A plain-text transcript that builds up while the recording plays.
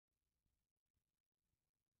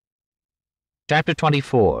Chapter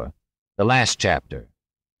 24, the last chapter.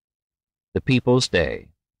 The People's Day.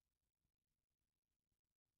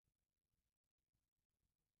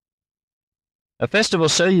 A festival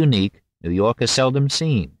so unique, New York has seldom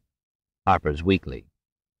seen. Harper's Weekly.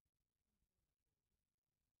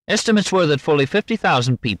 Estimates were that fully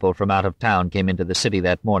 50,000 people from out of town came into the city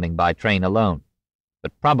that morning by train alone,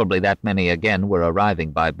 but probably that many again were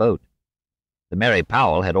arriving by boat. The Mary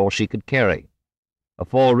Powell had all she could carry. A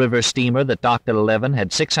Fall River steamer that docked at 11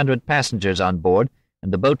 had 600 passengers on board,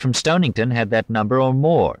 and the boat from Stonington had that number or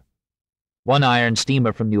more. One iron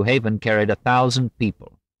steamer from New Haven carried 1,000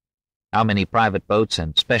 people. How many private boats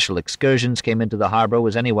and special excursions came into the harbor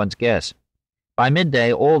was anyone's guess. By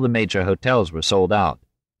midday, all the major hotels were sold out.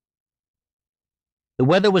 The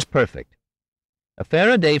weather was perfect. A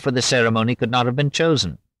fairer day for the ceremony could not have been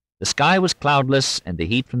chosen. The sky was cloudless, and the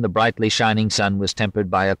heat from the brightly shining sun was tempered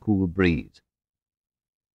by a cool breeze.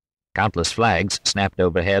 Countless flags snapped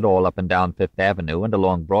overhead all up and down Fifth Avenue and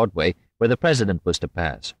along Broadway, where the president was to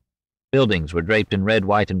pass. Buildings were draped in red,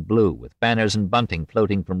 white, and blue, with banners and bunting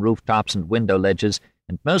floating from rooftops and window ledges,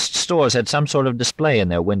 and most stores had some sort of display in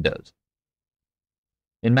their windows.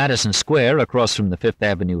 In Madison Square, across from the Fifth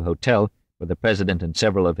Avenue Hotel, where the president and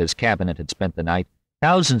several of his cabinet had spent the night,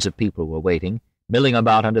 thousands of people were waiting, milling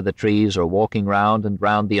about under the trees or walking round and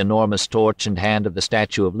round the enormous torch and hand of the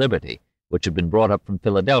Statue of Liberty, which had been brought up from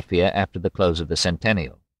Philadelphia after the close of the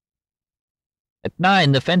centennial. At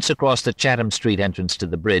 9, the fence across the Chatham Street entrance to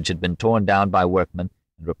the bridge had been torn down by workmen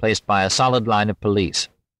and replaced by a solid line of police.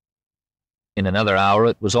 In another hour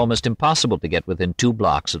it was almost impossible to get within 2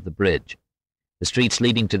 blocks of the bridge. The streets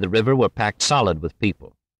leading to the river were packed solid with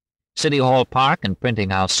people. City Hall Park and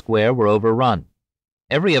Printing House Square were overrun.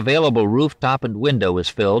 Every available rooftop and window was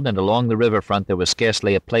filled, and along the riverfront there was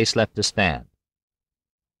scarcely a place left to stand.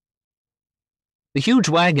 The huge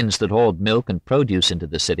wagons that hauled milk and produce into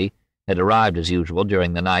the city had arrived as usual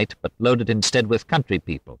during the night, but loaded instead with country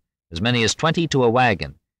people, as many as 20 to a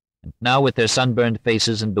wagon, and now with their sunburned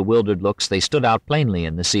faces and bewildered looks they stood out plainly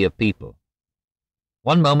in the sea of people.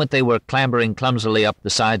 One moment they were clambering clumsily up the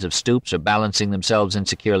sides of stoops or balancing themselves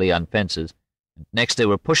insecurely on fences, and next they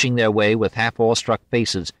were pushing their way with half awestruck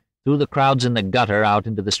faces through the crowds in the gutter out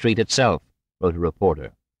into the street itself, wrote a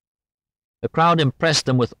reporter. The crowd impressed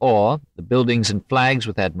them with awe, the buildings and flags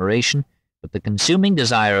with admiration, but the consuming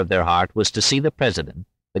desire of their heart was to see the president,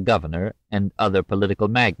 the governor, and other political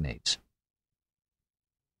magnates.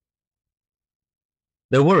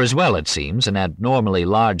 There were as well, it seems, an abnormally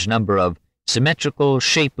large number of symmetrical,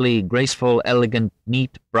 shapely, graceful, elegant,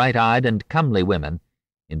 neat, bright-eyed, and comely women,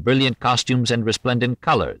 in brilliant costumes and resplendent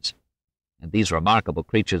colors, and these remarkable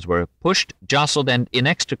creatures were pushed, jostled, and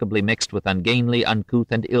inextricably mixed with ungainly, uncouth,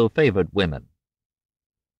 and ill-favored women.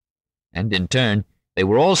 And in turn, they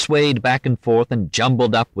were all swayed back and forth and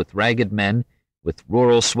jumbled up with ragged men, with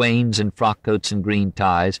rural swains in frock coats and green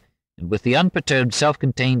ties, and with the unperturbed,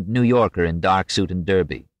 self-contained New Yorker in dark suit and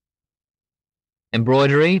derby.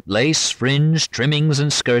 Embroidery, lace, fringe, trimmings,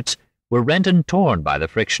 and skirts were rent and torn by the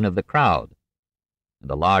friction of the crowd, and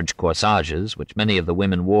the large corsages, which many of the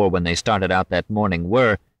women wore when they started out that morning,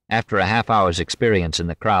 were, after a half-hour's experience in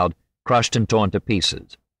the crowd, crushed and torn to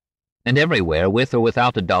pieces. And everywhere, with or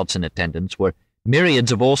without adults in attendance, were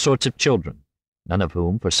myriads of all sorts of children, none of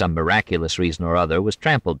whom, for some miraculous reason or other, was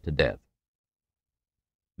trampled to death.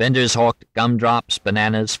 Vendors hawked gumdrops,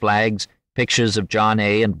 bananas, flags, pictures of John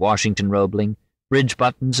A. and Washington Roebling, bridge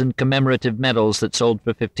buttons, and commemorative medals that sold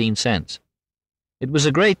for 15 cents. It was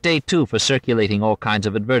a great day, too, for circulating all kinds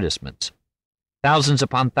of advertisements. Thousands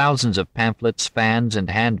upon thousands of pamphlets, fans, and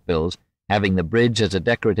handbills, having the bridge as a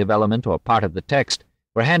decorative element or part of the text,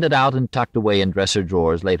 were handed out and tucked away in dresser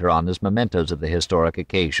drawers later on as mementos of the historic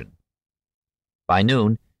occasion. By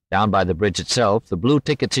noon, down by the bridge itself, the blue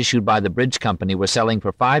tickets issued by the bridge company were selling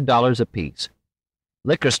for $5 apiece.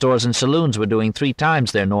 Liquor stores and saloons were doing 3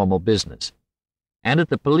 times their normal business. And at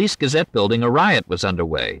the Police Gazette building a riot was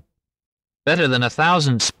underway. Better than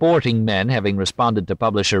 1,000 sporting men having responded to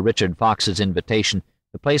publisher Richard Fox's invitation,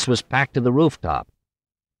 the place was packed to the rooftop.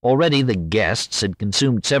 Already the guests had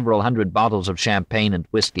consumed several hundred bottles of champagne and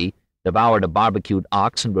whiskey, devoured a barbecued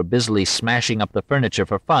ox, and were busily smashing up the furniture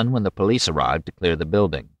for fun when the police arrived to clear the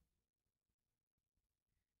building.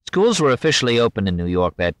 Schools were officially open in New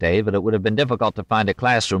York that day, but it would have been difficult to find a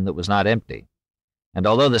classroom that was not empty. And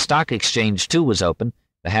although the stock exchange, too, was open,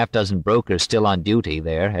 the half-dozen brokers still on duty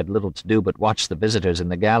there had little to do but watch the visitors in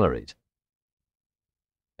the galleries.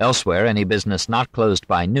 Elsewhere, any business not closed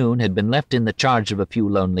by noon had been left in the charge of a few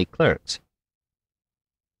lonely clerks.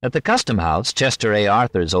 At the Custom House, Chester A.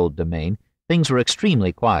 Arthur's old domain, things were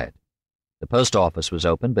extremely quiet. The post office was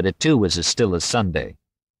open, but it too was as still as Sunday.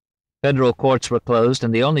 Federal courts were closed,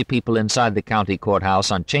 and the only people inside the county courthouse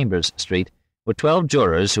on Chambers Street were 12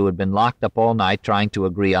 jurors who had been locked up all night trying to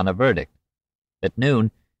agree on a verdict. At noon,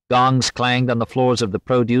 gongs clanged on the floors of the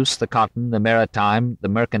produce, the cotton, the maritime, the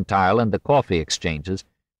mercantile, and the coffee exchanges,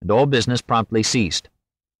 and all business promptly ceased.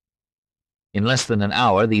 In less than an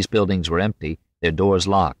hour, these buildings were empty, their doors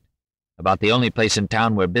locked. About the only place in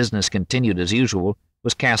town where business continued as usual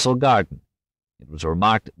was Castle Garden. It was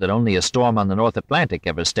remarked that only a storm on the North Atlantic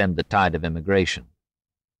ever stemmed the tide of immigration.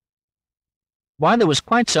 Why there was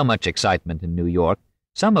quite so much excitement in New York,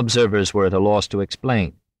 some observers were at a loss to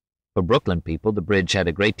explain. For Brooklyn people, the bridge had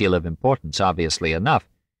a great deal of importance, obviously enough,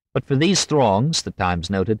 but for these throngs, the Times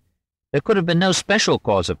noted, there could have been no special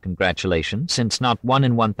cause of congratulation, since not 1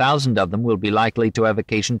 in 1,000 of them will be likely to have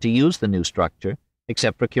occasion to use the new structure,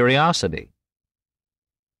 except for curiosity.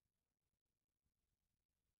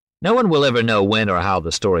 No one will ever know when or how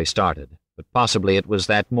the story started, but possibly it was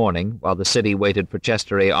that morning, while the city waited for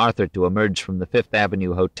Chester A. Arthur to emerge from the Fifth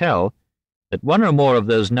Avenue Hotel, that one or more of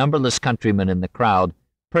those numberless countrymen in the crowd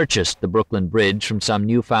purchased the Brooklyn Bridge from some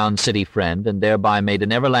newfound city friend and thereby made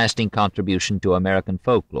an everlasting contribution to American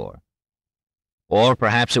folklore. Or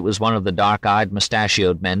perhaps it was one of the dark-eyed,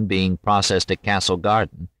 mustachioed men being processed at Castle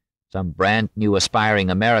Garden, some brand-new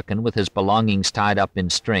aspiring American with his belongings tied up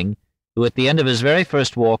in string, who at the end of his very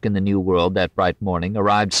first walk in the New World that bright morning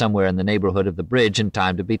arrived somewhere in the neighborhood of the bridge in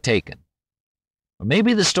time to be taken. Or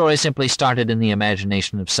maybe the story simply started in the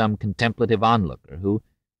imagination of some contemplative onlooker who,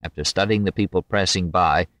 after studying the people pressing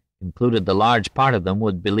by, concluded the large part of them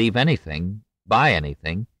would believe anything, buy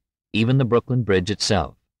anything, even the Brooklyn Bridge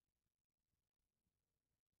itself.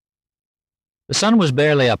 The sun was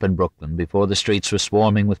barely up in Brooklyn before the streets were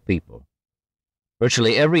swarming with people.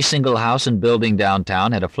 Virtually every single house and building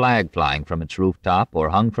downtown had a flag flying from its rooftop or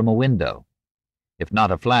hung from a window. If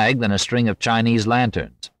not a flag, then a string of Chinese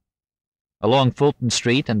lanterns. Along Fulton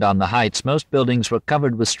Street and on the Heights, most buildings were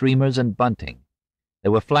covered with streamers and bunting.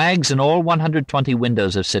 There were flags in all 120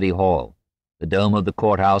 windows of City Hall. The dome of the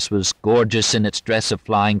courthouse was gorgeous in its dress of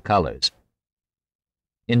flying colors.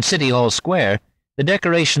 In City Hall Square, the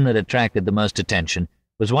decoration that attracted the most attention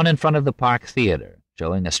was one in front of the Park Theater,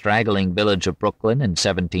 showing a straggling village of Brooklyn in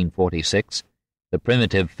 1746, the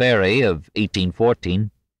primitive ferry of 1814,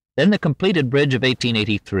 then the completed bridge of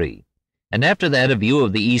 1883, and after that a view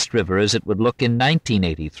of the East River as it would look in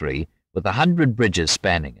 1983, with 100 bridges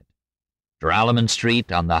spanning it. Joralemon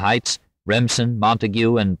Street on the Heights, Remsen,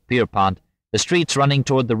 Montague, and Pierpont, the streets running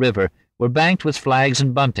toward the river, were banked with flags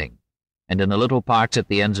and bunting, and in the little parks at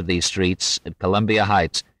the ends of these streets, at Columbia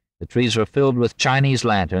Heights, the trees were filled with Chinese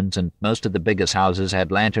lanterns, and most of the biggest houses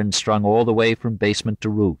had lanterns strung all the way from basement to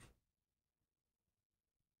roof.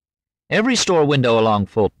 Every store window along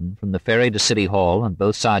Fulton, from the ferry to City Hall on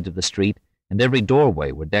both sides of the street, and every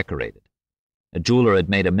doorway were decorated. A jeweler had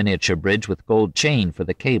made a miniature bridge with gold chain for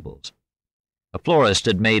the cables. A florist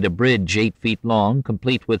had made a bridge 8 feet long,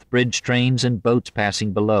 complete with bridge trains and boats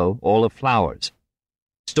passing below, all of flowers.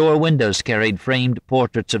 Store windows carried framed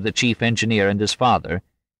portraits of the chief engineer and his father,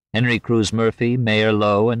 Henry Cruz Murphy, Mayor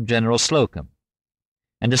Lowe, and General Slocum.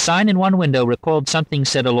 And a sign in one window recalled something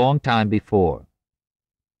said a long time before.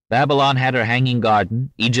 Babylon had her hanging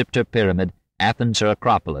garden, Egypt her pyramid, Athens her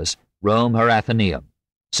Acropolis, Rome her Athenaeum.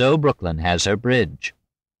 So Brooklyn has her bridge.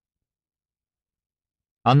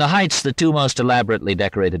 On the Heights, the two most elaborately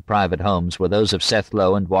decorated private homes were those of Seth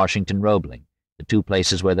Low and Washington Roebling, the two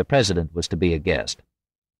places where the president was to be a guest.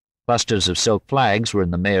 Clusters of silk flags were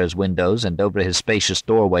in the mayor's windows, and over his spacious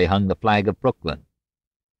doorway hung the flag of Brooklyn.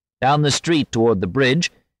 Down the street toward the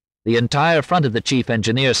bridge, the entire front of the chief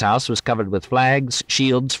engineer's house was covered with flags,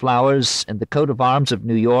 shields, flowers, and the coat of arms of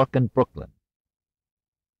New York and Brooklyn.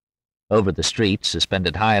 Over the street,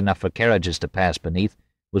 suspended high enough for carriages to pass beneath,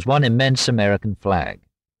 was one immense American flag.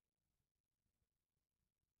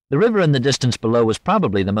 The river in the distance below was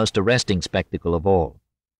probably the most arresting spectacle of all.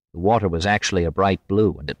 The water was actually a bright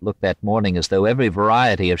blue, and it looked that morning as though every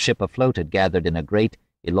variety of ship afloat had gathered in a great,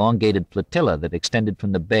 elongated flotilla that extended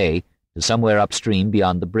from the bay to somewhere upstream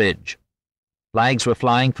beyond the bridge. Flags were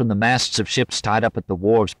flying from the masts of ships tied up at the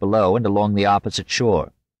wharves below and along the opposite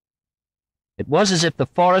shore. It was as if the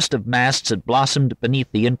forest of masts had blossomed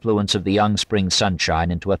beneath the influence of the young spring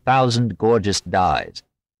sunshine into 1,000 gorgeous dyes.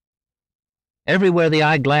 Everywhere the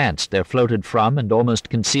eye glanced, there floated from and almost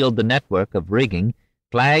concealed the network of rigging,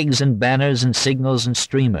 flags and banners and signals and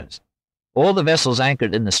streamers. All the vessels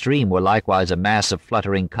anchored in the stream were likewise a mass of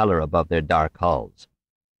fluttering color above their dark hulls.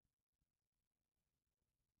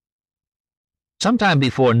 Sometime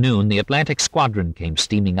before noon, the Atlantic Squadron came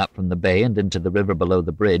steaming up from the bay and into the river below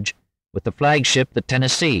the bridge, with the flagship the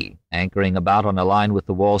Tennessee anchoring about on a line with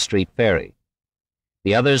the Wall Street Ferry.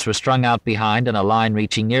 The others were strung out behind in a line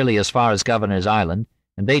reaching nearly as far as Governor's Island,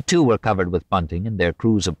 and they too were covered with bunting, and their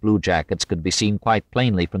crews of bluejackets could be seen quite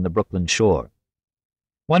plainly from the Brooklyn shore.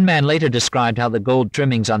 One man later described how the gold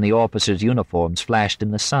trimmings on the officers' uniforms flashed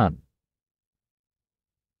in the sun.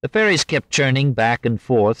 The ferries kept churning back and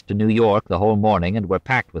forth to New York the whole morning and were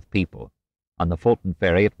packed with people. On the Fulton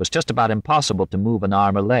ferry it was just about impossible to move an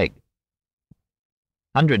arm or leg.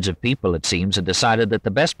 Hundreds of people, it seems, had decided that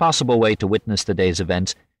the best possible way to witness the day's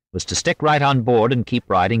events was to stick right on board and keep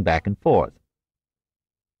riding back and forth.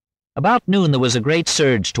 About noon there was a great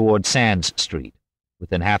surge toward Sands Street.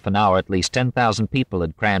 Within half an hour at least 10,000 people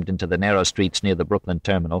had crammed into the narrow streets near the Brooklyn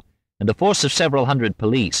terminal, and a force of several hundred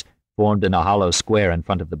police, formed in a hollow square in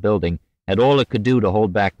front of the building, had all it could do to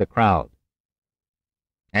hold back the crowd.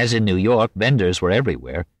 As in New York, vendors were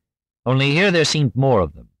everywhere, only here there seemed more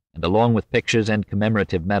of them, and along with pictures and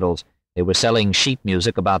commemorative medals, they were selling sheet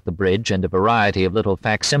music about the bridge and a variety of little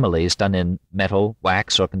facsimiles done in metal,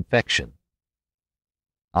 wax, or confection.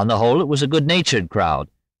 On the whole, it was a good-natured crowd,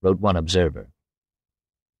 wrote one observer.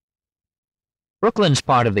 Brooklyn's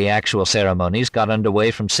part of the actual ceremonies got underway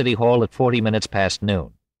from City Hall at 40 minutes past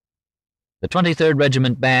noon. The 23rd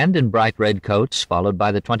Regiment Band in bright red coats, followed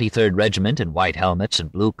by the 23rd Regiment in white helmets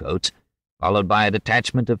and blue coats, followed by a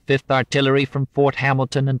detachment of 5th Artillery from Fort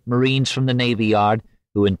Hamilton and Marines from the Navy Yard,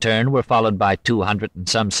 who in turn were followed by 200 and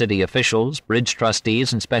some city officials, bridge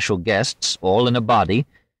trustees, and special guests, all in a body,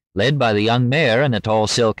 led by the young mayor in a tall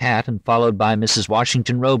silk hat and followed by Mrs.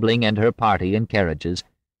 Washington Roebling and her party in carriages,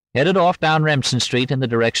 headed off down Remsen Street in the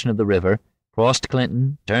direction of the river, crossed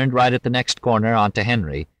Clinton, turned right at the next corner onto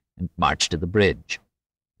Henry, and marched to the bridge.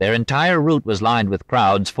 Their entire route was lined with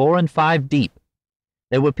crowds 4 and 5 deep.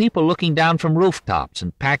 There were people looking down from rooftops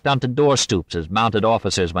and packed onto door stoops as mounted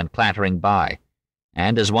officers went clattering by,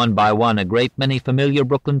 and as one by one a great many familiar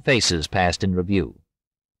Brooklyn faces passed in review.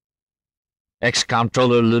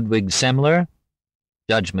 Ex-Comptroller Ludwig Semler,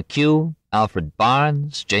 Judge McHugh, Alfred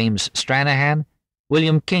Barnes, James Stranahan,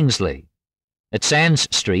 William Kingsley. At Sands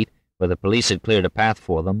Street, where the police had cleared a path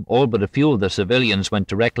for them, all but a few of the civilians went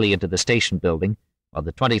directly into the station building, while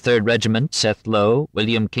the 23rd Regiment, Seth Lowe,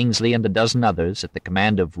 William Kingsley, and a dozen others, at the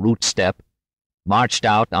command of Root Step, marched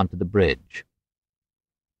out onto the bridge.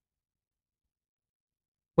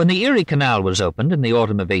 When the Erie Canal was opened in the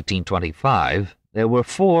autumn of 1825, there were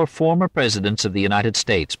 4 former presidents of the United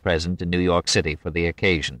States present in New York City for the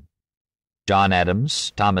occasion. John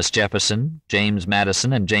Adams, Thomas Jefferson, James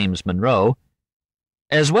Madison, and James Monroe,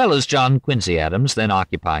 as well as John Quincy Adams, then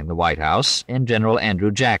occupying the White House, and General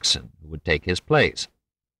Andrew Jackson, who would take his place.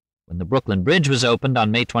 When the Brooklyn Bridge was opened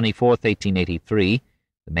on May 24, 1883,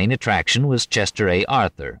 the main attraction was Chester A.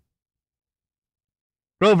 Arthur.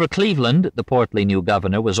 Grover Cleveland, the portly new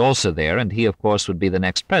governor, was also there, and he, of course, would be the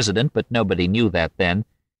next president, but nobody knew that then,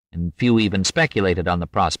 and few even speculated on the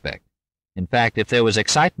prospect. In fact, if there was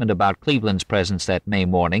excitement about Cleveland's presence that May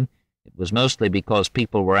morning, it was mostly because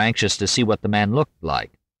people were anxious to see what the man looked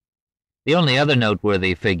like. The only other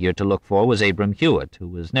noteworthy figure to look for was Abram Hewitt, who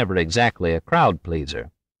was never exactly a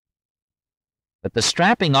crowd-pleaser. But the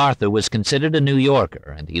strapping Arthur was considered a New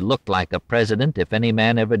Yorker, and he looked like a president if any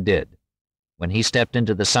man ever did. When he stepped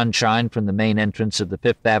into the sunshine from the main entrance of the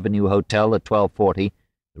Fifth Avenue Hotel at 1240,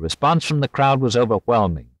 the response from the crowd was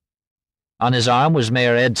overwhelming. On his arm was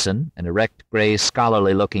Mayor Edson, an erect, gray,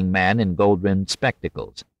 scholarly-looking man in gold-rimmed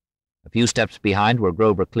spectacles. A few steps behind were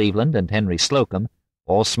Grover Cleveland and Henry Slocum,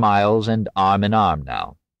 all smiles and arm in arm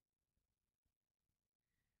now.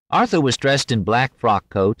 Arthur was dressed in black frock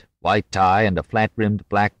coat, white tie, and a flat-brimmed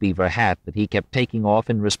black beaver hat that he kept taking off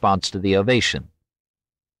in response to the ovation.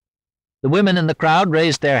 The women in the crowd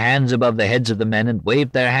raised their hands above the heads of the men and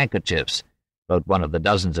waved their handkerchiefs, wrote one of the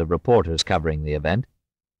dozens of reporters covering the event,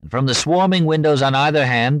 and from the swarming windows on either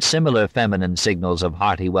hand similar feminine signals of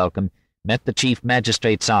hearty welcome met the chief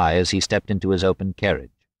magistrate's eye as he stepped into his open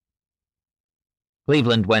carriage.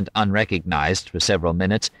 Cleveland went unrecognized for several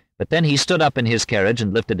minutes, but then he stood up in his carriage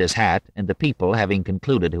and lifted his hat, and the people, having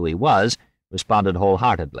concluded who he was, responded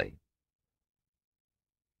wholeheartedly.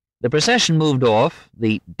 The procession moved off,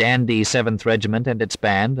 the dandy 7th Regiment and its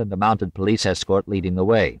band and a mounted police escort leading the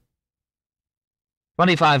way.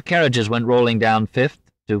 25 carriages went rolling down 5th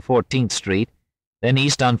to 14th Street, then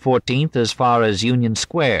east on 14th as far as Union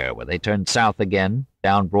Square, where they turned south again,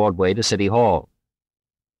 down Broadway to City Hall.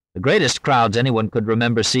 The greatest crowds anyone could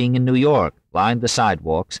remember seeing in New York lined the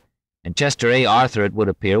sidewalks, and Chester A. Arthur, it would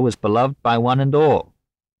appear, was beloved by one and all.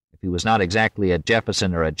 If he was not exactly a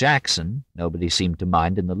Jefferson or a Jackson, nobody seemed to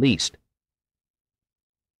mind in the least.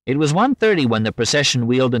 It was 1:30 when the procession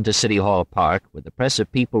wheeled into City Hall Park, where the press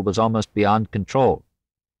of people was almost beyond control.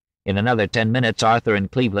 In another 10 minutes, Arthur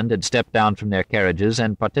and Cleveland had stepped down from their carriages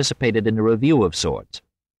and participated in a review of sorts.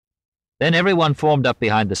 Then everyone formed up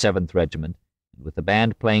behind the 7th Regiment, and with the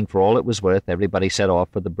band playing for all it was worth, everybody set off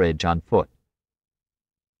for the bridge on foot.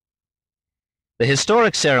 The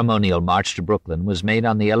historic ceremonial march to Brooklyn was made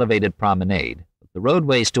on the elevated promenade, but the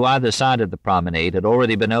roadways to either side of the promenade had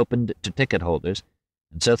already been opened to ticket holders,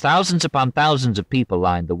 and so thousands upon thousands of people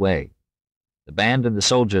lined the way. The band and the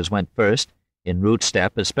soldiers went first, in route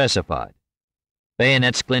step as specified.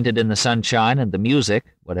 Bayonets glinted in the sunshine, and the music,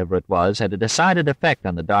 whatever it was, had a decided effect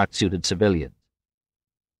on the dark-suited civilians.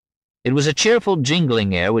 It was a cheerful,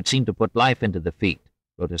 jingling air which seemed to put life into the feat,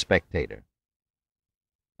 wrote a spectator.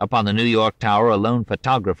 Up on the New York Tower, a lone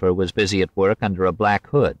photographer was busy at work under a black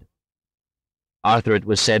hood. Arthur, it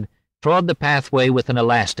was said, trod the pathway with an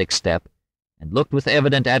elastic step, and looked with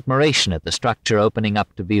evident admiration at the structure opening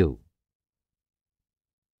up to view.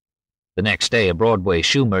 The next day, a Broadway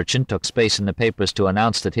shoe merchant took space in the papers to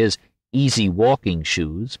announce that his easy walking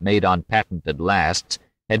shoes, made on patented lasts,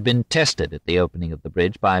 had been tested at the opening of the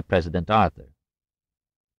bridge by President Arthur.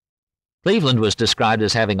 Cleveland was described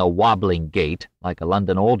as having a wobbling gait, like a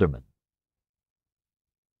London alderman.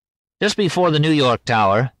 Just before the New York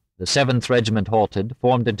Tower, the 7th Regiment halted,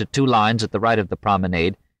 formed into 2 lines at the right of the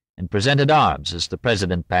promenade, and presented arms as the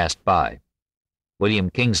President passed by.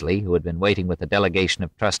 William Kingsley, who had been waiting with a delegation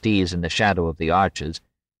of trustees in the shadow of the arches,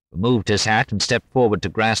 removed his hat and stepped forward to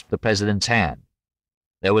grasp the President's hand.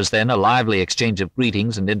 There was then a lively exchange of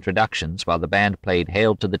greetings and introductions while the band played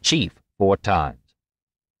Hail to the Chief 4 times.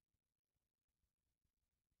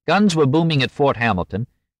 Guns were booming at Fort Hamilton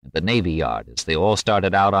and the Navy Yard as they all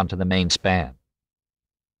started out onto the main span.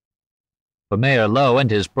 For Mayor Lowe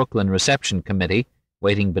and his Brooklyn reception committee,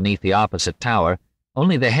 waiting beneath the opposite tower,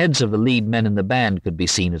 only the heads of the lead men in the band could be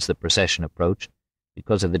seen as the procession approached,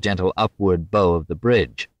 because of the gentle upward bow of the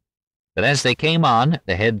bridge. But as they came on,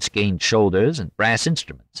 the heads gained shoulders and brass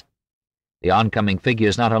instruments. The oncoming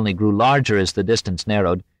figures not only grew larger as the distance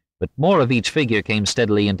narrowed, but more of each figure came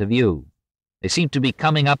steadily into view. They seemed to be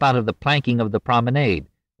coming up out of the planking of the promenade,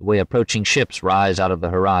 the way approaching ships rise out of the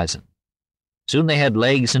horizon. Soon they had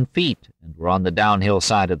legs and feet, and were on the downhill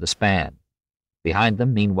side of the span. Behind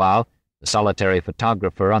them, meanwhile, the solitary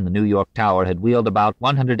photographer on the New York Tower had wheeled about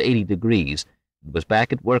 180 degrees and was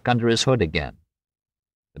back at work under his hood again.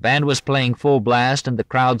 The band was playing full blast, and the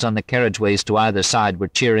crowds on the carriageways to either side were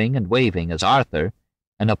cheering and waving as Arthur,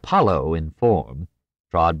 an Apollo in form,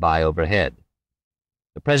 trod by overhead.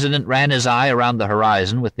 The President ran his eye around the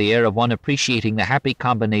horizon with the air of one appreciating the happy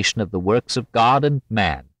combination of the works of God and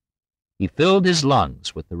man. He filled his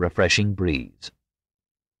lungs with the refreshing breeze.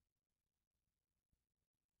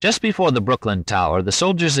 Just before the Brooklyn Tower, the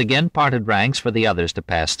soldiers again parted ranks for the others to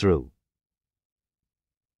pass through.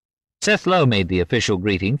 Seth Lowe made the official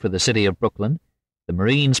greeting for the city of Brooklyn. The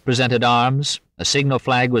Marines presented arms, a signal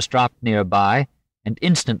flag was dropped nearby, and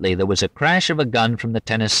instantly there was a crash of a gun from the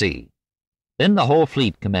Tennessee. Then the whole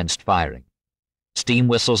fleet commenced firing. Steam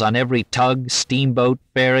whistles on every tug, steamboat,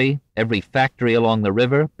 ferry, every factory along the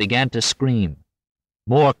river began to scream.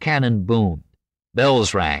 More cannon boomed.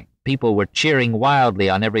 Bells rang. People were cheering wildly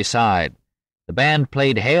on every side. The band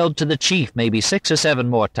played Hail to the Chief maybe 6 or 7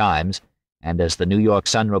 more times, and as the New York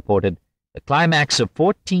Sun reported, the climax of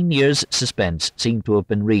 14 years' suspense seemed to have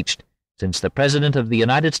been reached since the President of the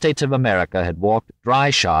United States of America had walked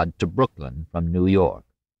dry-shod to Brooklyn from New York.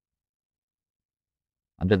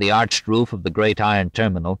 Under the arched roof of the great iron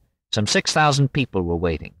terminal, some 6,000 people were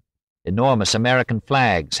waiting. Enormous American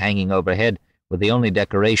flags hanging overhead were the only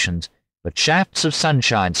decorations, but shafts of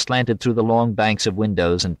sunshine slanted through the long banks of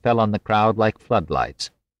windows and fell on the crowd like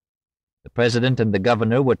floodlights. The President and the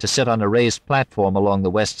Governor were to sit on a raised platform along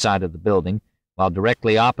the west side of the building, while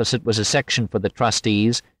directly opposite was a section for the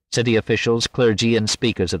trustees, city officials, clergy, and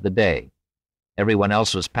speakers of the day. Everyone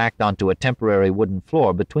else was packed onto a temporary wooden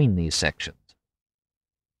floor between these sections.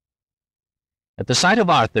 At the sight of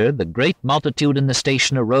Arthur, the great multitude in the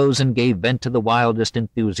station arose and gave vent to the wildest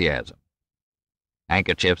enthusiasm.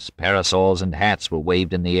 Handkerchiefs, parasols, and hats were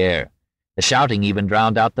waved in the air. The shouting even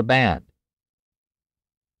drowned out the band.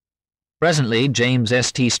 Presently, James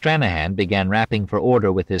S.T. Stranahan began rapping for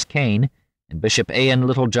order with his cane, and Bishop A.N.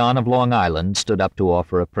 Littlejohn of Long Island stood up to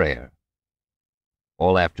offer a prayer.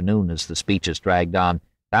 All afternoon, as the speeches dragged on,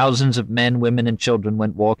 thousands of men, women, and children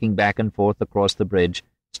went walking back and forth across the bridge,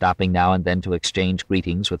 stopping now and then to exchange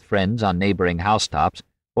greetings with friends on neighboring housetops,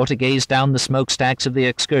 or to gaze down the smokestacks of the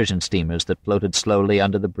excursion steamers that floated slowly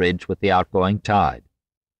under the bridge with the outgoing tide.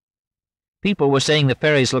 People were saying the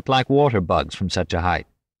ferries looked like water bugs from such a height.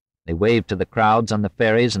 They waved to the crowds on the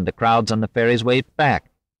ferries, and the crowds on the ferries waved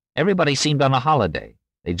back. Everybody seemed on a holiday.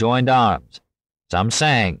 They joined arms. Some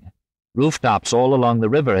sang. Rooftops all along the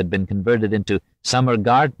river had been converted into summer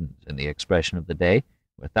gardens, in the expression of the day,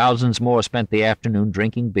 where thousands more spent the afternoon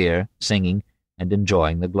drinking beer, singing, and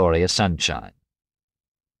enjoying the glorious sunshine.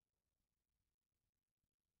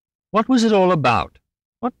 What was it all about?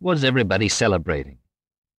 What was everybody celebrating?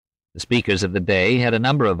 The speakers of the day had a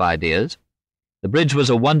number of ideas. The bridge was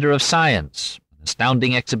a wonder of science, an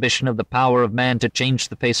astounding exhibition of the power of man to change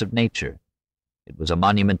the face of nature. It was a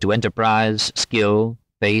monument to enterprise, skill,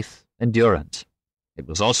 faith, endurance. It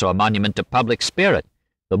was also a monument to public spirit,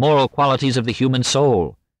 the moral qualities of the human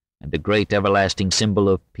soul, and a great everlasting symbol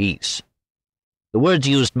of peace. The words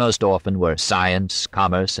used most often were science,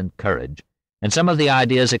 commerce, and courage, and some of the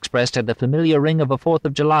ideas expressed had the familiar ring of a 4th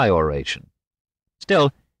of July oration.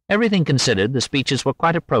 Still, everything considered, the speeches were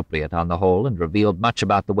quite appropriate on the whole and revealed much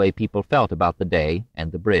about the way people felt about the day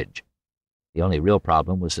and the bridge. The only real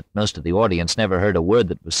problem was that most of the audience never heard a word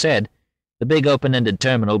that was said, the big open-ended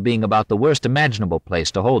terminal being about the worst imaginable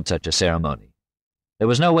place to hold such a ceremony. There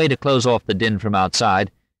was no way to close off the din from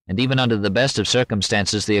outside, and even under the best of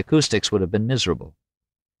circumstances the acoustics would have been miserable.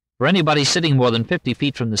 For anybody sitting more than 50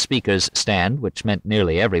 feet from the speaker's stand, which meant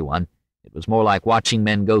nearly everyone, it was more like watching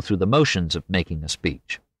men go through the motions of making a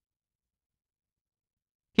speech.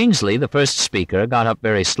 Kingsley, the first speaker, got up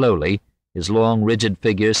very slowly, his long, rigid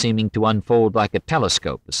figure seeming to unfold like a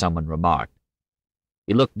telescope, as someone remarked.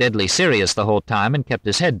 He looked deadly serious the whole time and kept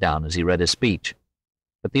his head down as he read his speech.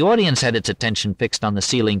 But the audience had its attention fixed on the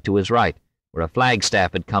ceiling to his right, where a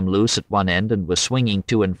flagstaff had come loose at one end and was swinging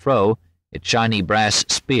to and fro, its shiny brass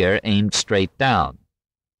spear aimed straight down.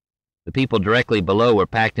 The people directly below were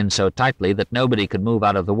packed in so tightly that nobody could move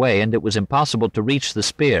out of the way, and it was impossible to reach the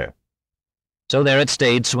spear. So there it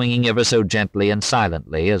stayed, swinging ever so gently and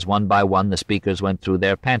silently, as one by one the speakers went through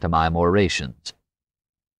their pantomime orations.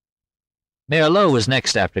 Mayor Lowe was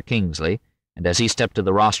next after Kingsley, and as he stepped to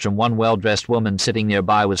the rostrum, one well-dressed woman sitting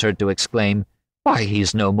nearby was heard to exclaim, "Why,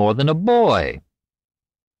 he's no more than a boy!"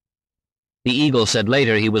 The Eagle said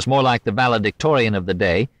later he was more like the valedictorian of the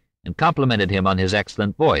day, and complimented him on his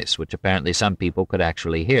excellent voice, which apparently some people could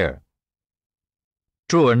actually hear.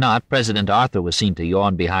 True or not, President Arthur was seen to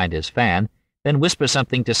yawn behind his fan, then whisper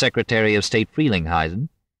something to Secretary of State Frelinghuysen,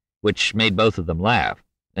 which made both of them laugh,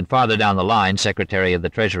 and farther down the line Secretary of the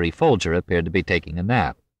Treasury Folger appeared to be taking a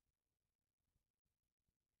nap.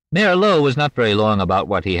 Mayor Lowe was not very long about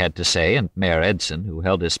what he had to say, and Mayor Edson, who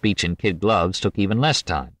held his speech in kid gloves, took even less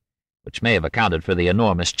time, which may have accounted for the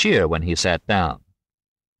enormous cheer when he sat down.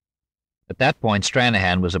 At that point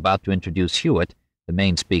Stranahan was about to introduce Hewitt, the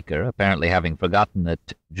main speaker, apparently having forgotten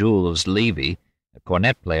that Jules Levy, a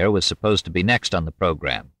cornet player, was supposed to be next on the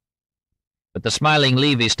program. But the smiling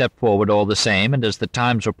Levy stepped forward all the same, and as the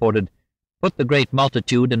Times reported, put the great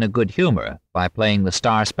multitude in a good humor by playing the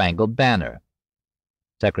Star-Spangled Banner.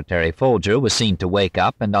 Secretary Folger was seen to wake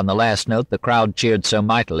up, and on the last note the crowd cheered so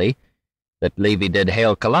mightily that Levy did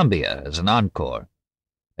Hail Columbia as an encore.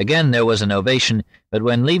 Again there was an ovation, but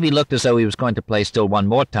when Levy looked as though he was going to play still one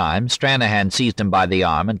more time, Stranahan seized him by the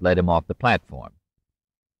arm and led him off the platform.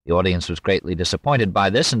 The audience was greatly disappointed by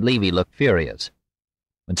this, and Levy looked furious.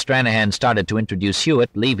 When Stranahan started to introduce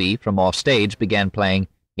Hewitt, Levy, from off stage, began playing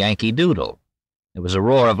Yankee Doodle. There was a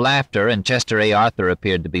roar of laughter, and Chester A. Arthur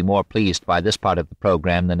appeared to be more pleased by this part of the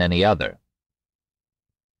program than any other.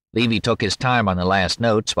 Levy took his time on the last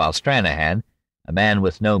notes, while Stranahan, a man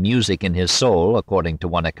with no music in his soul, according to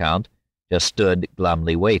one account, just stood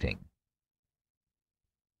glumly waiting.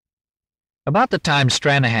 About the time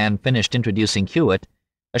Stranahan finished introducing Hewitt,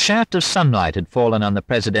 a shaft of sunlight had fallen on the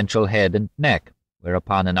presidential head and neck,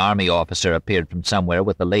 whereupon an army officer appeared from somewhere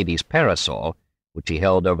with a lady's parasol, which he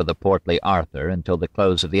held over the portly Arthur until the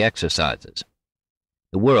close of the exercises.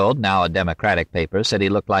 The World, now a Democratic paper, said he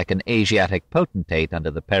looked like an Asiatic potentate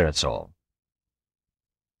under the parasol.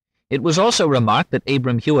 It was also remarked that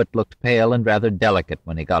Abram Hewitt looked pale and rather delicate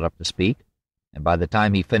when he got up to speak, and by the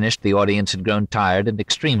time he finished the audience had grown tired and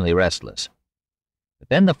extremely restless. But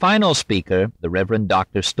then the final speaker, the Reverend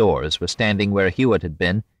Dr. Storrs, was standing where Hewitt had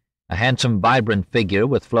been, a handsome, vibrant figure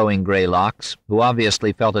with flowing gray locks, who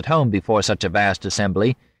obviously felt at home before such a vast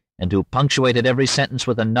assembly, and who punctuated every sentence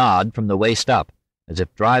with a nod from the waist up, as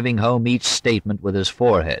if driving home each statement with his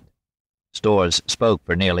forehead. Storrs spoke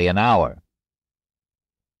for nearly an hour.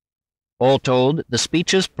 All told, the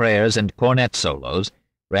speeches, prayers, and cornet solos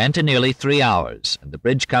ran to nearly 3 hours, and the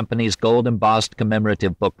Bridge Company's gold-embossed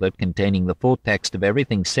commemorative booklet containing the full text of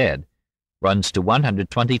everything said runs to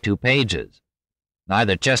 122 pages.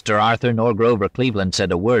 Neither Chester Arthur nor Grover Cleveland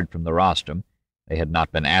said a word from the rostrum, They had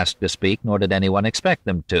not been asked to speak, nor did anyone expect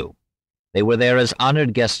them to. They were there as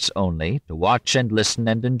honored guests only, to watch and listen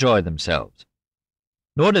and enjoy themselves.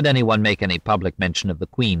 Nor did anyone make any public mention of the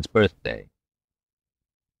Queen's birthday.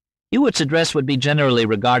 Hewitt's address would be generally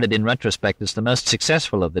regarded in retrospect as the most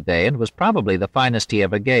successful of the day, and was probably the finest he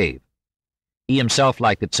ever gave. He himself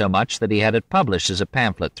liked it so much that he had it published as a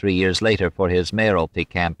pamphlet 3 years later for his mayoralty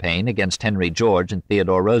campaign against Henry George and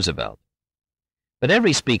Theodore Roosevelt. But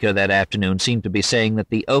every speaker that afternoon seemed to be saying that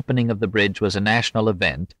the opening of the bridge was a national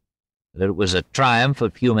event, that it was a triumph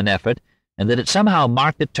of human effort, and that it somehow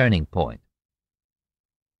marked a turning point.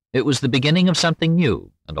 It was the beginning of something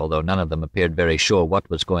new, and although none of them appeared very sure what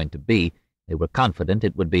was going to be, they were confident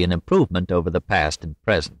it would be an improvement over the past and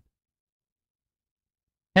present.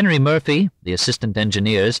 Henry Murphy, the assistant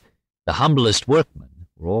engineers, the humblest workmen,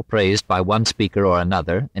 were all praised by one speaker or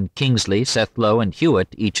another, and Kingsley, Seth Low, and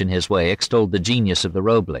Hewitt, each in his way, extolled the genius of the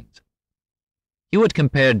Roeblings. Hewitt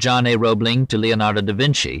compared John A. Roebling to Leonardo da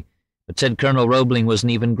Vinci, but said Colonel Roebling was an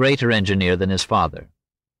even greater engineer than his father.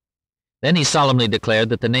 Then he solemnly declared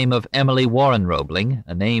that the name of Emily Warren Roebling,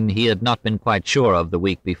 a name he had not been quite sure of the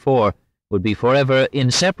week before, would be forever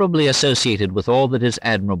inseparably associated with all that is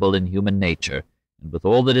admirable in human nature, and with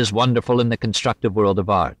all that is wonderful in the constructive world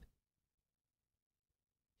of art.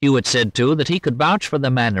 Hewitt said, too, that he could vouch for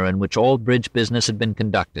the manner in which all bridge business had been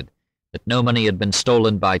conducted, that no money had been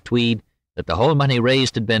stolen by Tweed, that the whole money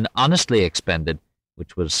raised had been honestly expended,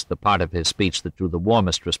 which was the part of his speech that drew the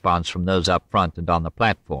warmest response from those up front and on the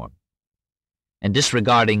platform. And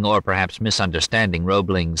disregarding or perhaps misunderstanding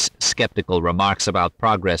Roebling's skeptical remarks about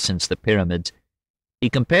progress since the pyramids, he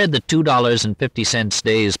compared the $2.50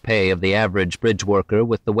 day's pay of the average bridge worker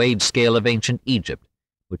with the wage scale of ancient Egypt,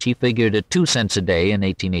 which he figured at 2 cents a day in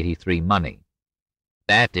 1883 money.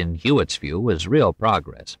 That, in Hewitt's view, was real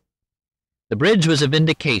progress. The bridge was a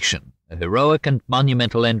vindication, a heroic and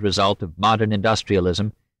monumental end result of modern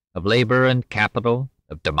industrialism, of labor and capital,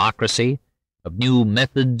 of democracy, of new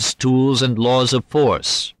methods, tools, and laws of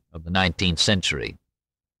force of the 19th century.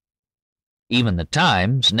 Even the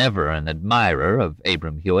Times, never an admirer of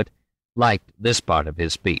Abram Hewitt, liked this part of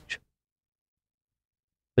his speech.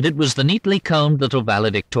 But it was the neatly combed little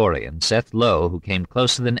valedictorian, Seth Low, who came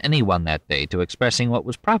closer than anyone that day to expressing what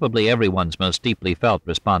was probably everyone's most deeply felt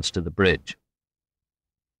response to the bridge.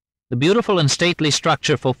 The beautiful and stately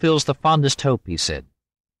structure fulfills the fondest hope, he said.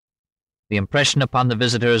 The impression upon the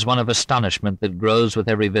visitor is one of astonishment that grows with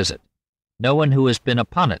every visit. No one who has been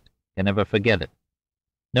upon it can ever forget it.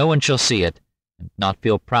 No one shall see it and not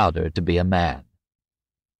feel prouder to be a man.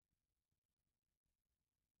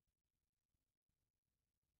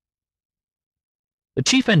 The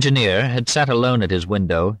chief engineer had sat alone at his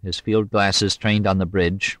window, his field glasses trained on the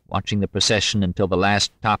bridge, watching the procession until the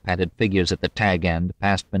last top-hatted figures at the tag end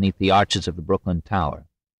passed beneath the arches of the Brooklyn Tower.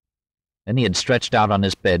 Then he had stretched out on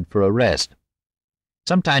his bed for a rest.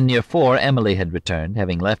 Sometime near 4, Emily had returned,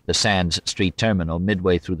 having left the Sands Street terminal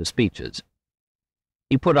midway through the speeches.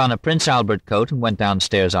 He put on a Prince Albert coat and went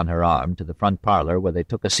downstairs on her arm to the front parlor, where they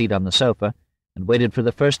took a seat on the sofa and waited for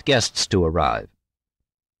the first guests to arrive.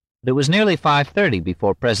 But it was nearly 5:30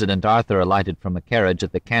 before President Arthur alighted from a carriage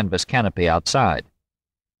at the canvas canopy outside.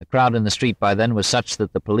 The crowd in the street by then was such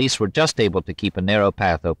that the police were just able to keep a narrow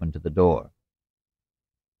path open to the door.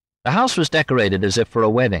 The house was decorated as if for a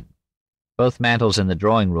wedding. Both mantels in the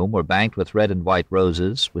drawing-room were banked with red and white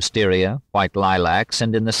roses, wisteria, white lilacs,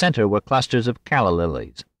 and in the center were clusters of calla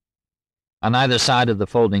lilies. On either side of the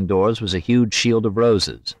folding doors was a huge shield of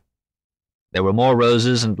roses. There were more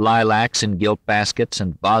roses and lilacs in gilt baskets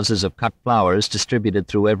and vases of cut flowers distributed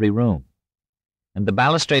through every room, and the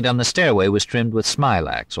balustrade on the stairway was trimmed with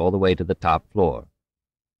smilax all the way to the top floor.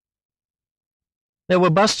 There were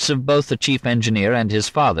busts of both the chief engineer and his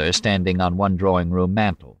father standing on one drawing-room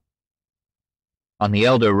mantel. On the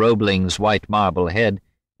elder Roebling's white marble head,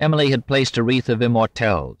 Emily had placed a wreath of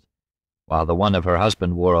immortelles, while the one of her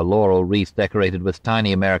husband wore a laurel wreath decorated with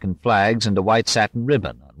tiny American flags and a white satin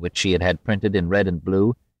ribbon on which she had had printed in red and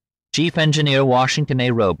blue, Chief Engineer Washington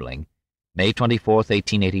A. Roebling, May 24,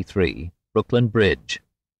 1883, Brooklyn Bridge.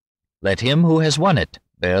 Let him who has won it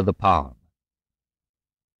bear the palm.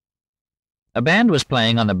 A band was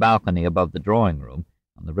playing on the balcony above the drawing-room,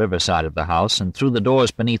 on the river side of the house, and through the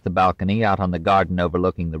doors beneath the balcony, out on the garden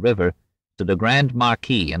overlooking the river, stood a grand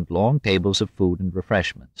marquee and long tables of food and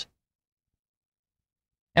refreshments.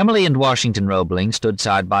 Emily and Washington Roebling stood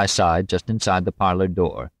side by side just inside the parlor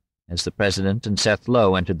door, as the President and Seth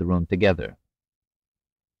Low entered the room together.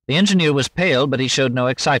 The engineer was pale, but he showed no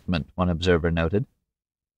excitement, one observer noted.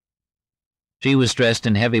 She was dressed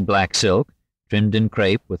in heavy black silk, trimmed in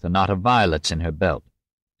crepe with a knot of violets in her belt.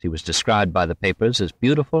 She was described by the papers as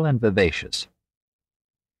beautiful and vivacious.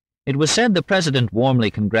 It was said the president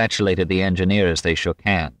warmly congratulated the engineer as they shook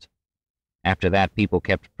hands. After that, people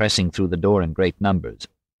kept pressing through the door in great numbers.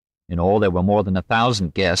 In all, there were more than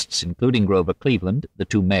 1,000 guests, including Grover Cleveland, the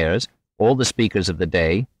two mayors, all the speakers of the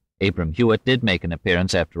day. Abram Hewitt did make an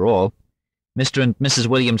appearance after all. Mr. and Mrs.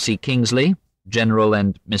 William C. Kingsley, General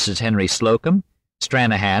and Mrs. Henry Slocum,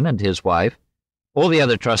 Stranahan and his wife, all the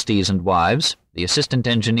other trustees and wives, the assistant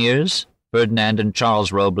engineers, Ferdinand and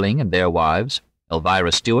Charles Roebling and their wives,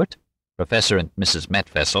 Elvira Stewart, Professor and Mrs.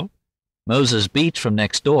 Metfessel, Moses Beach from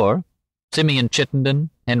next door, Simeon Chittenden,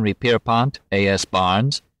 Henry Pierpont, A.S.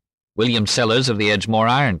 Barnes, William Sellers of the Edgemore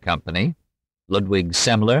Iron Company, Ludwig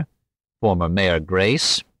Semler, former Mayor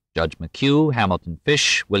Grace, Judge McHugh, Hamilton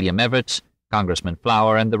Fish, William Evarts, Congressman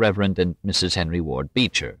Flower, and the Reverend and Mrs. Henry Ward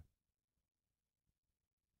Beecher.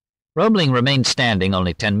 Roebling remained standing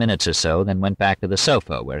only 10 minutes or so, then went back to the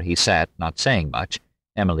sofa, where he sat, not saying much,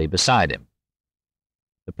 Emily beside him.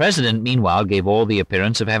 The president, meanwhile, gave all the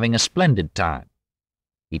appearance of having a splendid time.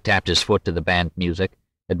 He tapped his foot to the band music,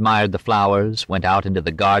 admired the flowers, went out into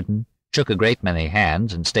the garden, shook a great many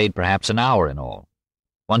hands, and stayed perhaps an hour in all.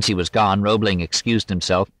 Once he was gone, Roebling excused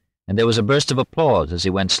himself, and there was a burst of applause as he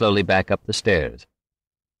went slowly back up the stairs.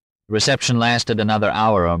 The reception lasted another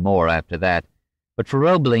hour or more after that, but for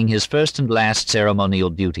Roebling his first and last ceremonial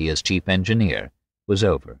duty as chief engineer was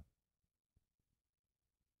over.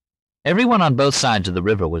 Everyone on both sides of the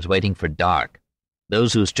river was waiting for dark.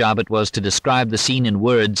 Those whose job it was to describe the scene in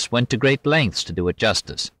words went to great lengths to do it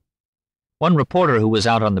justice. One reporter who was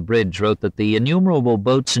out on the bridge wrote that the innumerable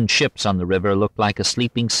boats and ships on the river looked like a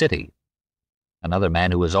sleeping city. Another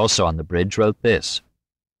man who was also on the bridge wrote this: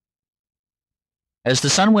 As the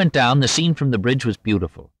sun went down, the scene from the bridge was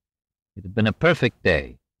beautiful. It had been a perfect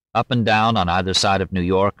day. Up and down on either side of New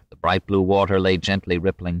York, the bright blue water lay gently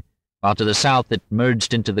rippling, while to the south it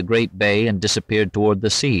merged into the great bay and disappeared toward the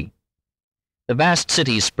sea. The vast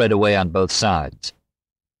cities spread away on both sides.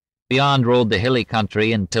 Beyond rolled the hilly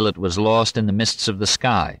country until it was lost in the mists of the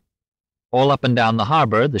sky. All up and down the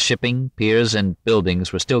harbor, the shipping, piers, and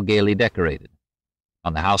buildings were still gaily decorated.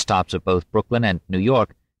 On the housetops of both Brooklyn and New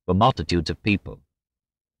York were multitudes of people.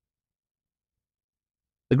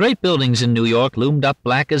 The great buildings in New York loomed up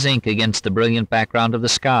black as ink against the brilliant background of the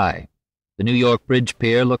sky. The New York Bridge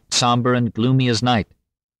Pier looked somber and gloomy as night.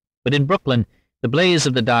 But in Brooklyn, the blaze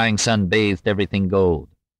of the dying sun bathed everything gold.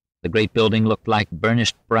 The great building looked like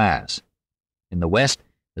burnished brass. In the west,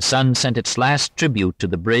 the sun sent its last tribute to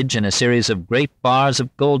the bridge in a series of great bars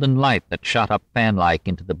of golden light that shot up fan-like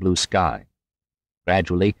into the blue sky.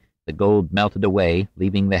 Gradually, the gold melted away,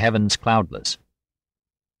 leaving the heavens cloudless.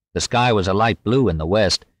 The sky was a light blue in the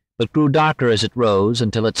west, but grew darker as it rose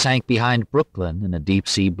until it sank behind Brooklyn in a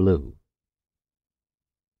deep-sea blue.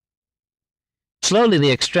 Slowly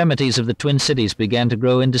the extremities of the twin cities began to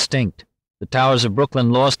grow indistinct. The towers of Brooklyn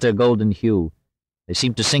lost their golden hue. They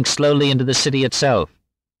seemed to sink slowly into the city itself.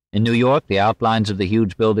 In New York, the outlines of the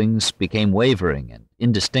huge buildings became wavering and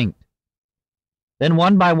indistinct. Then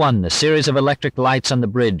one by one, the series of electric lights on the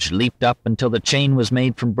bridge leaped up until the chain was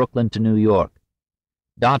made from Brooklyn to New York.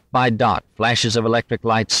 Dot by dot, flashes of electric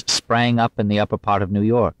lights sprang up in the upper part of New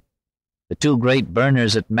York. The two great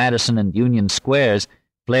burners at Madison and Union Squares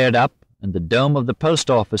flared up, and the dome of the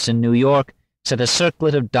post office in New York set a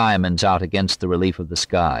circlet of diamonds out against the relief of the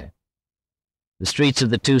sky. The streets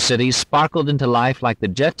of the two cities sparkled into life like the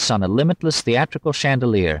jets on a limitless theatrical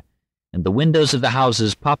chandelier, and the windows of the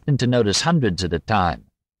houses popped into notice hundreds at a time.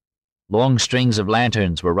 Long strings of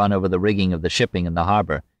lanterns were run over the rigging of the shipping in the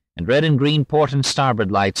harbor, and red and green port and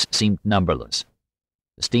starboard lights seemed numberless.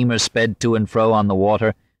 The steamers sped to and fro on the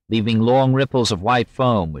water, leaving long ripples of white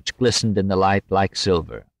foam which glistened in the light like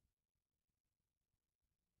silver.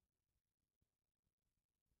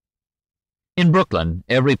 In Brooklyn,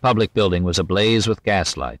 every public building was ablaze with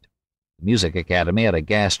gaslight. The Music Academy had a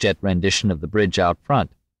gas-jet rendition of the bridge out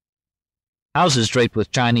front. Houses draped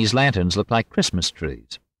with Chinese lanterns looked like Christmas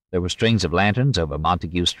trees. There were strings of lanterns over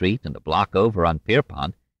Montague Street, and a block over on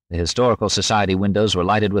Pierpont, the Historical Society windows were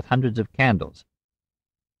lighted with hundreds of candles.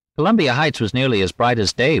 Columbia Heights was nearly as bright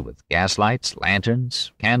as day, with gaslights,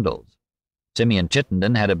 lanterns, candles. Simeon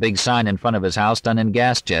Chittenden had a big sign in front of his house done in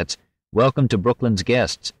gas jets, "Welcome to Brooklyn's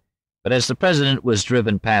guests," but as the president was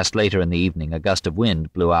driven past later in the evening, a gust of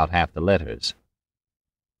wind blew out half the letters.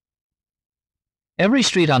 Every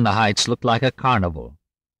street on the Heights looked like a carnival.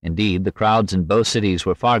 Indeed, the crowds in both cities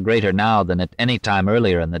were far greater now than at any time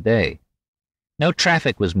earlier in the day. No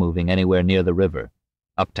traffic was moving anywhere near the river.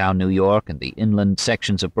 Uptown New York and the inland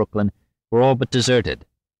sections of Brooklyn were all but deserted.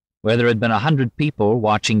 Where there had been 100 people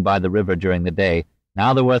watching by the river during the day,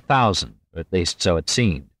 Now there were 1,000, or at least so it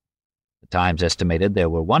seemed. The Times estimated there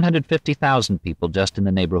were 150,000 people just in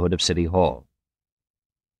the neighborhood of City Hall.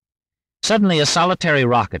 Suddenly a solitary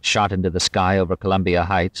rocket shot into the sky over Columbia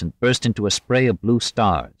Heights and burst into a spray of blue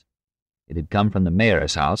stars. It had come from the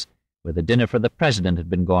mayor's house, where the dinner for the president had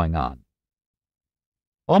been going on.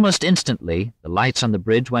 Almost instantly, the lights on the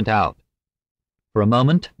bridge went out. For a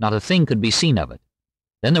moment, not a thing could be seen of it.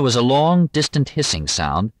 Then there was a long, distant hissing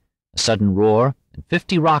sound, a sudden roar, and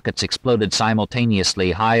 50 rockets exploded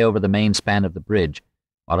simultaneously high over the main span of the bridge,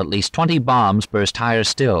 while at least 20 bombs burst higher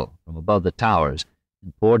still from above the towers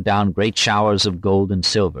and poured down great showers of gold and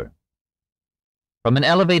silver. From an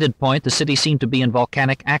elevated point, the city seemed to be in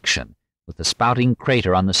volcanic action, with the spouting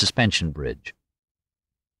crater on the suspension bridge.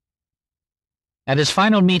 At his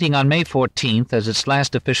final meeting on May 14th, as its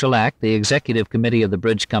last official act, the executive committee of the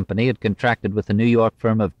bridge company had contracted with the New York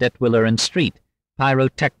firm of Detwiller and Street,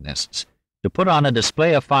 pyrotechnists, to put on a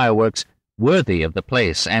display of fireworks worthy of the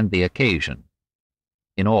place and the occasion.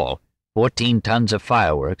 In all, 14 tons of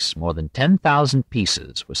fireworks, more than 10,000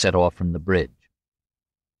 pieces, were set off from the bridge.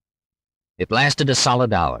 It lasted a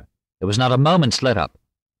solid hour. There was not a moment's let-up.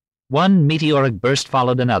 One meteoric burst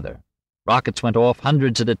followed another. Rockets went off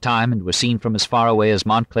hundreds at a time and were seen from as far away as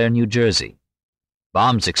Montclair, New Jersey.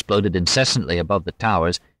 Bombs exploded incessantly above the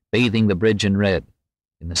towers, bathing the bridge in red.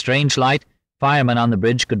 In the strange light, firemen on the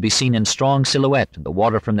bridge could be seen in strong silhouette, and the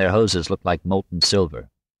water from their hoses looked like molten silver.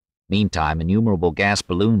 Meantime, innumerable gas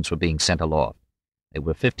balloons were being sent aloft. They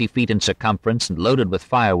were 50 feet in circumference and loaded with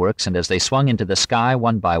fireworks, and as they swung into the sky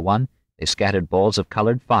one by one, they scattered balls of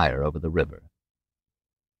colored fire over the river.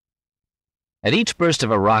 At each burst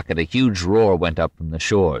of a rocket, a huge roar went up from the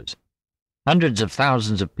shores. Hundreds of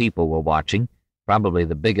thousands of people were watching, probably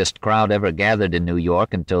the biggest crowd ever gathered in New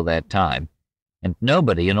York until that time, and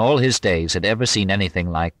nobody in all his days had ever seen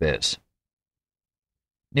anything like this.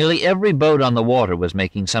 Nearly every boat on the water was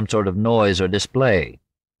making some sort of noise or display.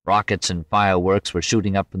 Rockets and fireworks were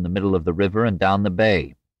shooting up from the middle of the river and down the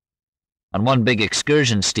bay. On one big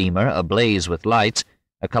excursion steamer, ablaze with lights,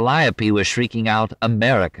 a calliope was shrieking out,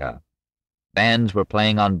 "America!" Bands were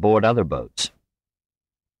playing on board other boats.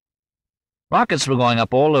 Rockets were going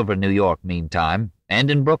up all over New York meantime,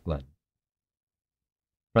 and in Brooklyn.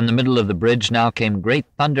 From the middle of the bridge now came great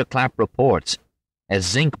thunderclap reports, as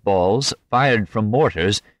zinc balls, fired from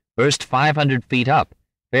mortars, burst 500 feet up,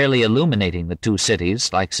 fairly illuminating the two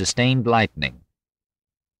cities like sustained lightning.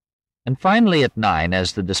 And finally at 9,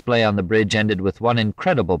 as the display on the bridge ended with one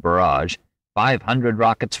incredible barrage, 500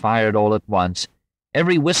 rockets fired all at once,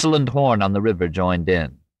 every whistle and horn on the river joined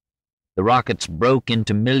in. The rockets broke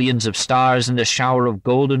into millions of stars and a shower of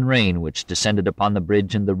golden rain which descended upon the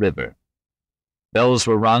bridge and the river. Bells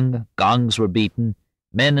were rung, gongs were beaten,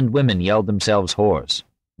 men and women yelled themselves hoarse,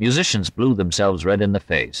 musicians blew themselves red in the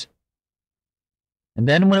face. And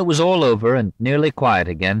then when it was all over and nearly quiet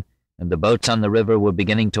again, and the boats on the river were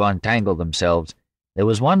beginning to untangle themselves, there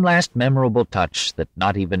was one last memorable touch that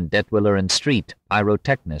not even Detwiller and Street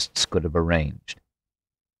pyrotechnists could have arranged.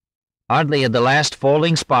 Hardly had the last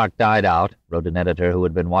falling spark died out, wrote an editor who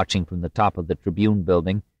had been watching from the top of the Tribune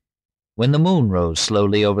building, when the moon rose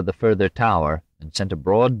slowly over the further tower and sent a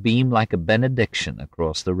broad beam like a benediction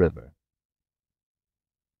across the river.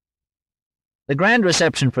 The grand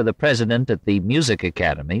reception for the president at the Music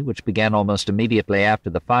Academy, which began almost immediately after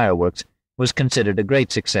the fireworks, was considered a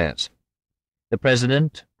great success. The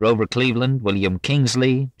president, Grover Cleveland, William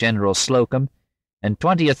Kingsley, General Slocum, and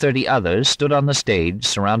 20 or 30 others stood on the stage,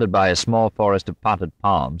 surrounded by a small forest of potted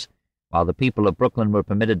palms, while the people of Brooklyn were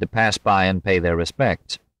permitted to pass by and pay their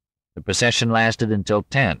respects. The procession lasted until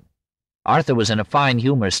 10. Arthur was in a fine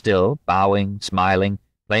humor still, bowing, smiling,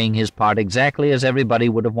 playing his part exactly as everybody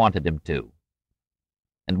would have wanted him to.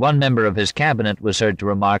 And one member of his cabinet was heard to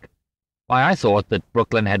remark, "Why, I thought that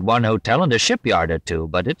Brooklyn had one hotel and a shipyard or two,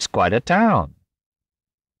 but it's quite a town."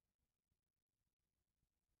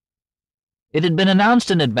 It had been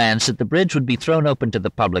announced in advance that the bridge would be thrown open to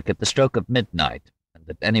the public at the stroke of midnight, and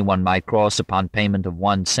that anyone might cross upon payment of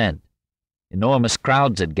 1 cent. Enormous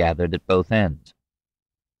crowds had gathered at both ends.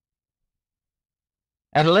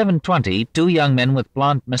 At 11:20, 2 young men with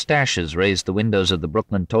blond mustaches raised the windows of the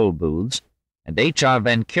Brooklyn toll booths, and H.R.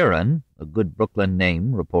 Van Kuren, a good Brooklyn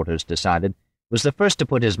name, reporters decided, was the first to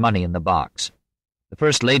put his money in the box. The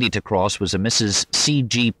first lady to cross was a Mrs.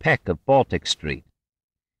 C.G. Peck of Baltic Street.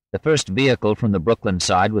 The first vehicle from the Brooklyn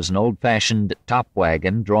side was an old-fashioned top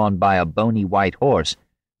wagon drawn by a bony white horse,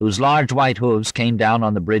 whose large white hooves came down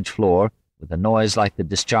on the bridge floor with a noise like the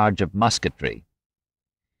discharge of musketry.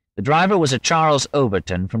 The driver was a Charles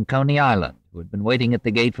Overton from Coney Island, who had been waiting at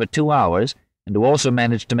the gate for 2 hours and who also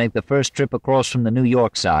managed to make the first trip across from the New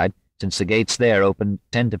York side, since the gates there opened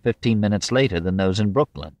 10 to 15 minutes later than those in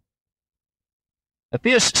Brooklyn. A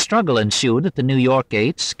fierce struggle ensued at the New York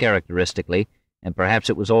gates, characteristically, and perhaps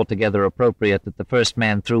it was altogether appropriate that the first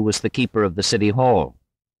man through was the keeper of the city hall.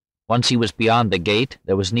 Once he was beyond the gate,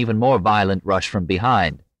 there was an even more violent rush from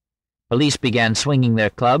behind. Police began swinging their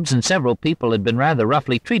clubs, and several people had been rather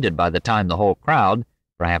roughly treated by the time the whole crowd,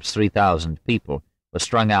 perhaps 3,000 people, was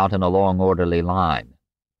strung out in a long orderly line.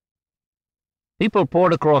 People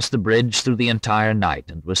poured across the bridge through the entire night,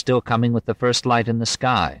 and were still coming with the first light in the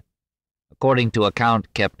sky. According to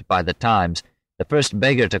account kept by the Times, the first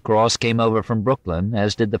beggar to cross came over from Brooklyn,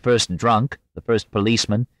 as did the first drunk, the first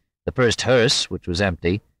policeman, the first hearse, which was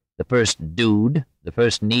empty, the first dude, the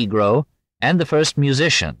first Negro, and the first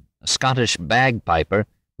musician, a Scottish bagpiper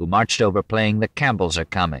who marched over playing The Campbells Are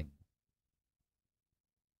Coming.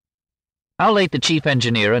 How late the chief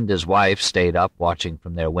engineer and his wife stayed up watching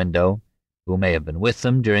from their window, who may have been with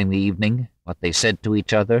them during the evening, what they said to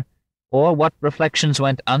each other, or what reflections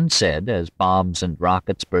went unsaid as bombs and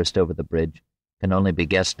rockets burst over the bridge, can only be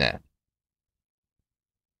guessed at.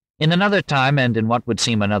 In another time, and in what would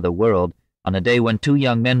seem another world, on a day when two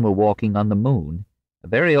young men were walking on the moon, a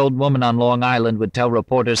very old woman on Long Island would tell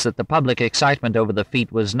reporters that the public excitement over the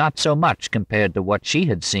feat was not so much compared to what she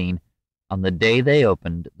had seen on the day they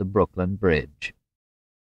opened the Brooklyn Bridge.